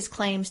despite his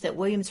claims that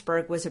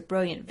Williamsburg was a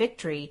brilliant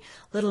victory,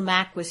 Little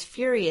Mac was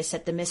furious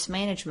at the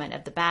mismanagement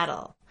of the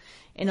battle.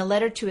 In a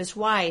letter to his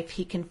wife,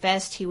 he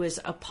confessed he was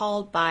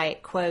appalled by,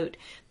 quote,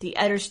 the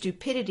utter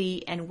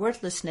stupidity and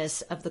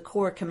worthlessness of the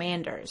corps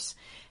commanders.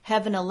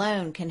 Heaven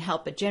alone can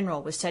help a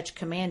general with such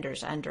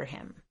commanders under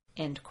him,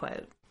 end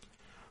quote.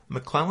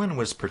 McClellan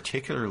was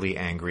particularly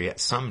angry at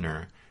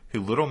Sumner,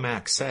 who Little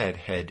Mac said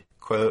had,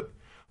 quote,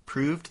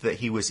 proved that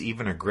he was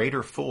even a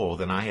greater fool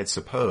than I had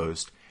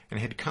supposed,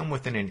 and had come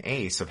within an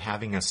ace of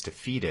having us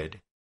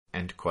defeated,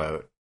 end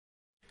quote.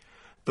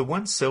 The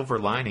one silver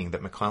lining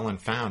that McClellan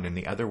found in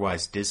the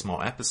otherwise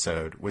dismal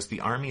episode was the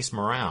Army's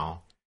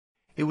morale.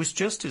 It was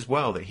just as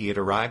well that he had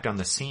arrived on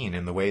the scene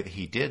in the way that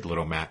he did,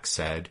 Little Mac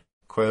said,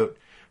 quote,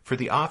 for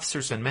the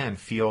officers and men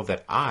feel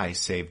that I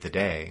saved the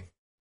day.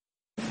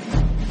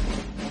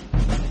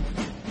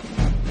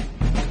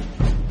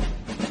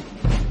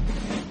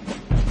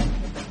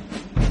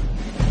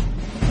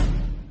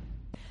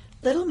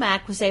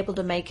 Mack was able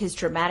to make his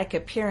dramatic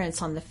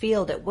appearance on the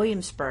field at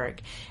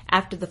Williamsburg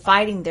after the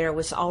fighting there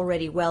was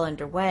already well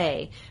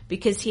underway,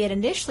 because he had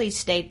initially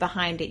stayed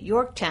behind at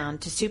Yorktown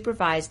to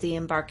supervise the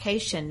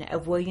embarkation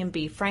of William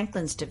B.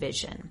 Franklin's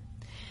division.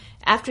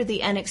 After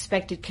the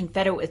unexpected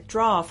Confederate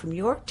withdrawal from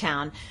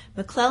Yorktown,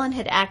 McClellan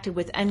had acted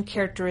with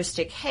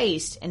uncharacteristic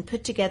haste and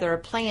put together a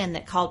plan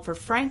that called for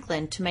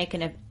Franklin to make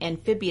an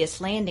amphibious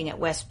landing at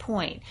West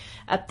Point,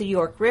 up the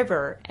York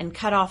River, and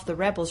cut off the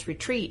rebels'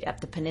 retreat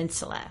up the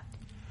peninsula.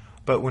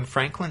 But when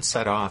Franklin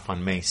set off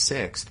on May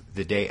 6th,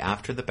 the day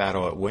after the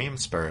battle at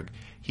Williamsburg,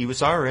 he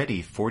was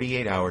already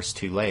 48 hours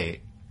too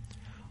late.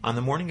 On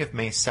the morning of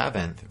May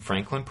 7th,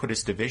 Franklin put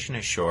his division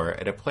ashore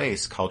at a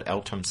place called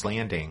Eltham's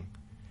Landing.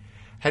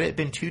 Had it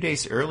been 2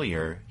 days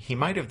earlier, he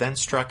might have then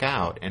struck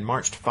out and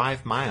marched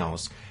 5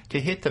 miles to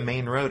hit the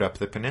main road up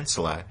the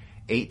peninsula,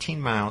 18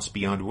 miles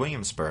beyond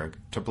Williamsburg,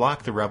 to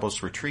block the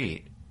rebels'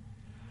 retreat.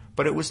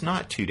 But it was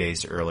not 2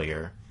 days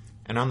earlier,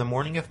 and on the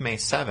morning of May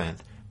 7th,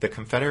 the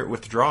Confederate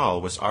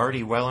withdrawal was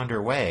already well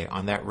underway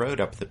on that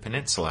road up the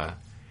peninsula,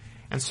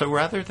 and so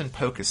rather than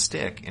poke a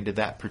stick into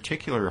that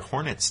particular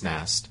hornet's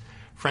nest,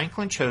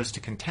 Franklin chose to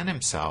content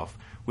himself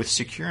with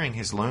securing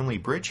his lonely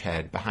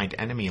bridgehead behind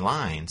enemy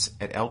lines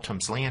at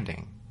Eltham's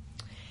Landing.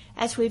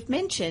 As we've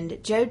mentioned,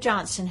 Joe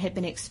Johnston had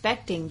been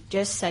expecting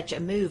just such a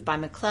move by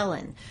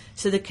McClellan,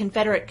 so the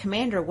Confederate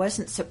commander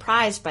wasn't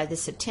surprised by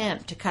this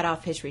attempt to cut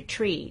off his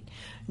retreat,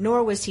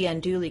 nor was he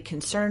unduly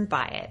concerned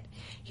by it.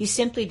 He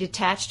simply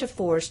detached a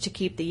force to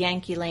keep the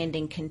Yankee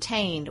landing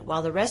contained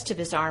while the rest of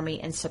his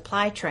army and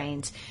supply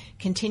trains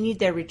continued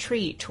their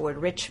retreat toward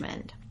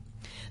Richmond.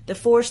 The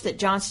force that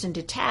Johnston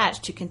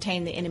detached to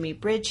contain the enemy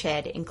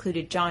bridgehead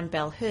included John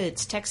Bell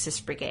Hood's Texas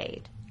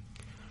Brigade.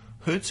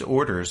 Hood's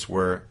orders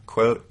were,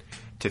 quote,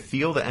 to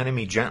feel the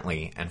enemy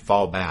gently and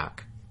fall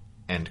back,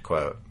 end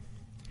quote.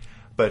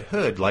 But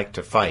Hood liked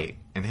to fight,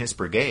 and his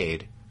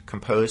brigade,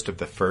 composed of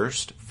the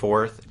 1st,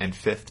 4th, and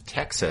 5th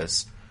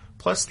Texas,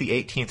 plus the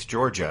 18th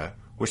Georgia,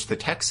 which the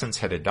Texans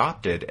had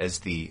adopted as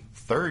the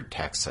 3rd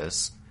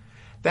Texas,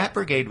 that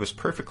brigade was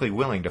perfectly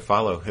willing to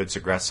follow Hood's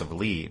aggressive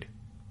lead.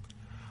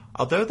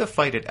 Although the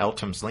fight at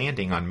Eltham's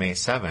Landing on May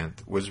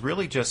 7th was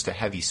really just a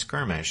heavy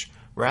skirmish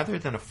rather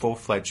than a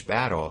full-fledged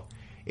battle,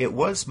 it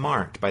was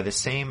marked by the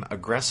same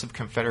aggressive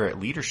Confederate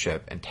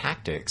leadership and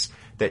tactics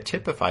that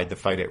typified the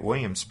fight at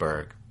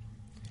Williamsburg.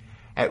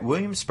 At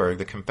Williamsburg,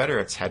 the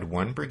Confederates had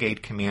 1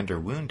 brigade commander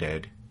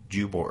wounded,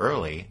 Jubal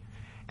Early,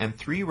 and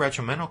 3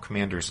 regimental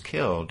commanders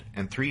killed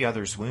and 3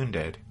 others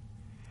wounded.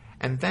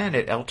 And then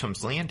at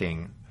Eltham's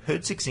Landing,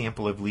 Hood's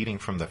example of leading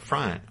from the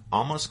front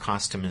almost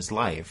cost him his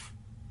life.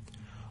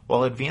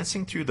 While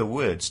advancing through the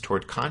woods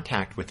toward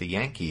contact with the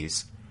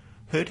Yankees,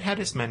 Hood had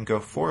his men go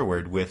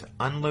forward with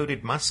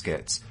unloaded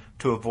muskets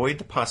to avoid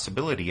the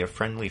possibility of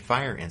friendly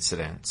fire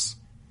incidents.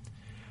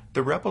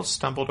 The rebels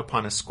stumbled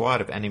upon a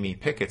squad of enemy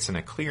pickets in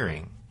a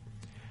clearing.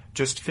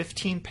 Just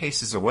 15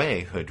 paces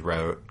away, Hood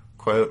wrote,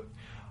 quote,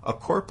 a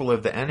corporal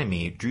of the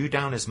enemy drew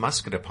down his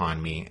musket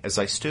upon me as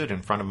I stood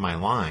in front of my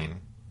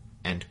line,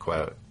 end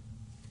quote.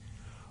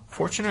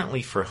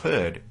 Fortunately for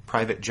Hood,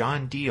 Private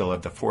John Deal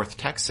of the 4th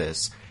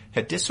Texas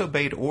had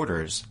disobeyed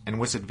orders and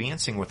was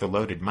advancing with a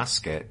loaded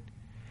musket.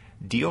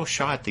 Deal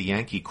shot the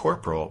Yankee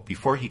corporal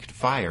before he could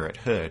fire at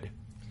Hood.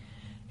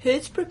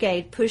 Hood's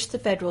brigade pushed the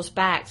Federals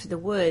back through the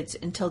woods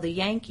until the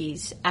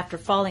Yankees, after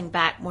falling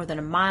back more than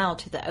a mile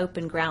to the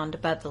open ground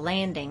above the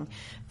landing,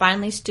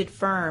 finally stood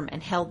firm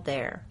and held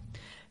there.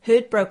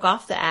 Hood broke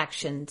off the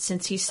action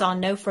since he saw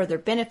no further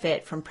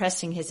benefit from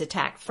pressing his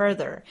attack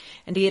further,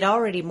 and he had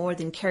already more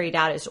than carried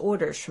out his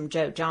orders from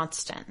Joe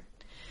Johnston.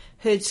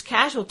 Hood's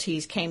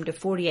casualties came to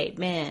 48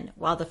 men,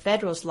 while the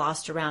Federals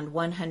lost around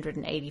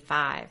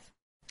 185.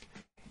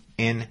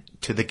 In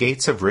To the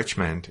Gates of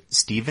Richmond,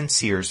 Stephen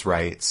Sears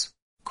writes,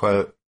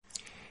 quote,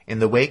 in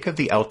the wake of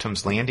the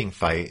Eltham's Landing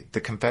fight,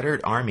 the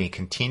Confederate Army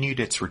continued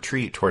its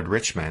retreat toward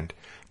Richmond,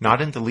 not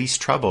in the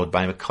least troubled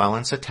by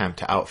McClellan's attempt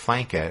to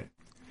outflank it.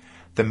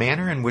 The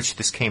manner in which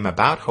this came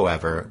about,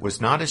 however,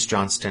 was not as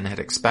Johnston had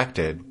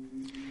expected.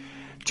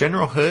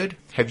 General Hood,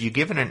 have you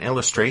given an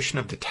illustration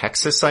of the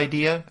Texas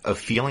idea of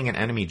feeling an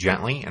enemy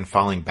gently and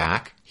falling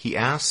back? He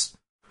asked.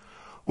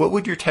 What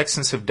would your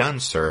Texans have done,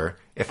 sir,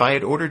 if I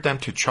had ordered them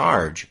to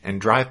charge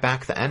and drive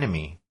back the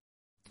enemy?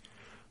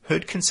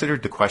 Hood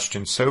considered the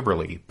question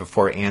soberly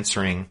before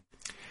answering.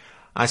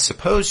 I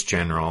suppose,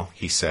 General,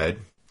 he said,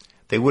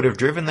 they would have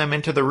driven them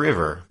into the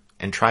river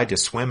and tried to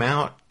swim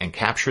out and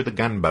capture the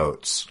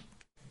gunboats.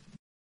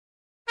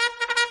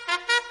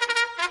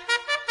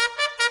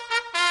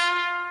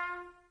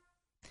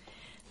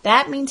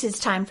 That means it's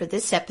time for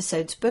this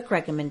episode's book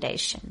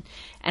recommendation.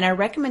 And our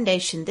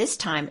recommendation this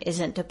time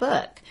isn't a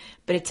book,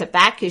 but it's a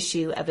back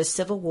issue of a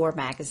Civil War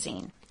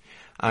magazine.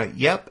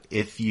 Yep,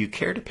 if you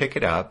care to pick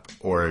it up,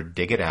 or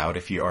dig it out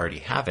if you already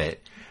have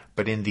it,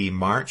 but in the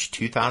March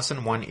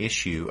 2001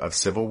 issue of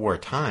Civil War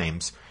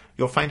Times,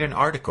 you'll find an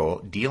article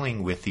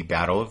dealing with the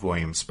Battle of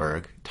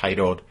Williamsburg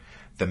titled,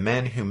 The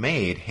Men Who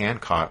Made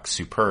Hancock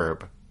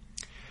Superb.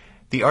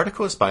 The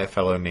article is by a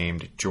fellow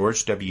named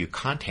George W.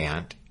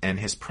 Contant, and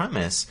his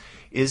premise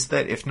is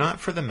that if not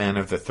for the men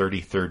of the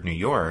 33rd New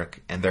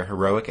York and their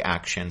heroic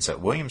actions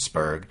at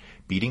Williamsburg,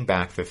 beating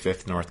back the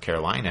 5th North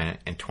Carolina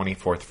and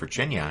 24th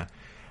Virginia,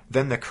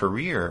 then the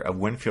career of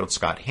Winfield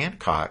Scott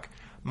Hancock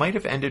might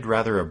have ended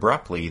rather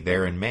abruptly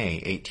there in May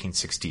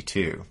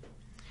 1862.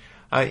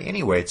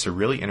 Anyway, it's a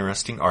really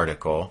interesting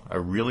article,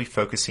 really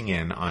focusing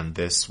in on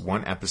this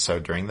one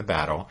episode during the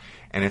battle,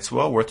 and it's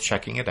well worth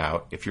checking it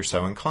out if you're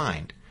so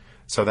inclined.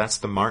 So that's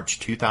the March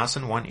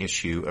 2001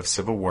 issue of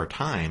Civil War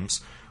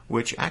Times,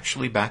 which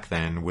actually back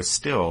then was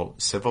still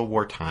Civil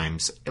War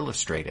Times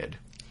Illustrated.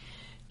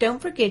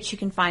 Don't forget you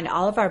can find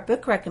all of our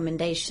book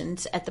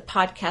recommendations at the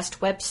podcast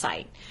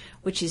website,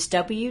 which is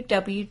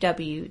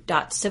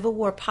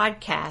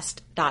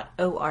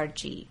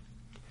www.civilwarpodcast.org.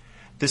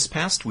 This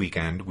past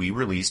weekend, we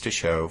released a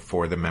show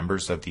for the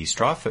members of the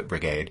Strawfoot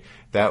Brigade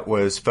that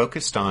was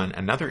focused on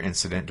another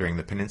incident during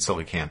the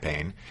Peninsula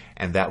Campaign,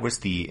 and that was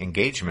the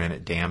engagement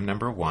at Dam No.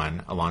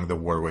 1 along the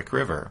Warwick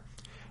River.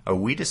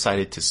 We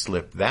decided to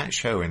slip that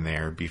show in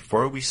there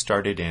before we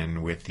started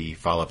in with the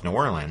Fall of New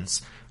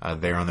Orleans,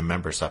 there on the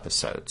members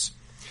episodes.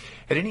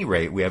 At any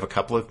rate, we have a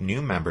couple of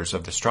new members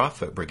of the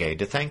Strawfoot Brigade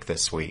to thank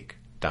this week,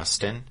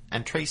 Dustin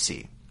and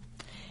Tracy.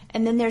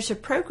 And then there's a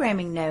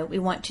programming note we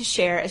want to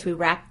share as we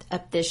wrap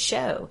up this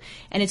show,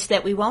 and it's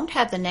that we won't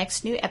have the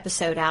next new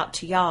episode out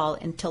to y'all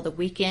until the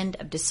weekend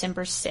of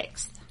December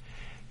 6th.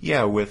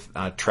 Yeah, with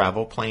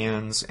travel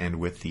plans and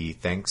with the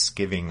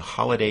Thanksgiving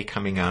holiday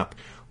coming up,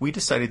 we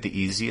decided the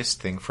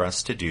easiest thing for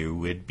us to do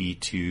would be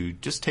to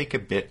just take a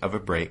bit of a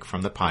break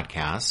from the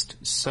podcast,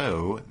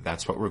 so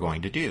that's what we're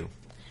going to do.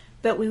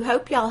 But we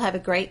hope y'all have a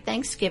great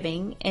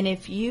Thanksgiving, and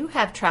if you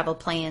have travel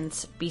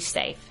plans, be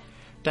safe.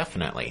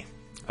 Definitely.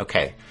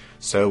 Okay,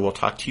 so we'll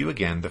talk to you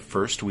again the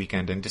first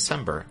weekend in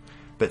December,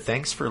 but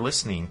thanks for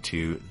listening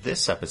to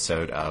this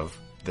episode of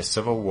The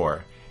Civil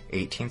War,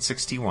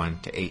 1861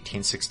 to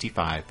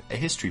 1865, a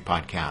history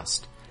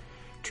podcast.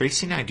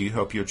 Tracy and I do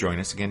hope you'll join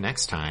us again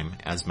next time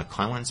as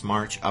McClellan's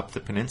march up the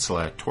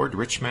peninsula toward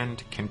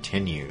Richmond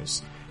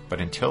continues.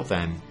 But until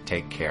then,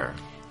 take care.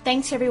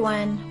 Thanks,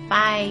 everyone.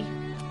 Bye.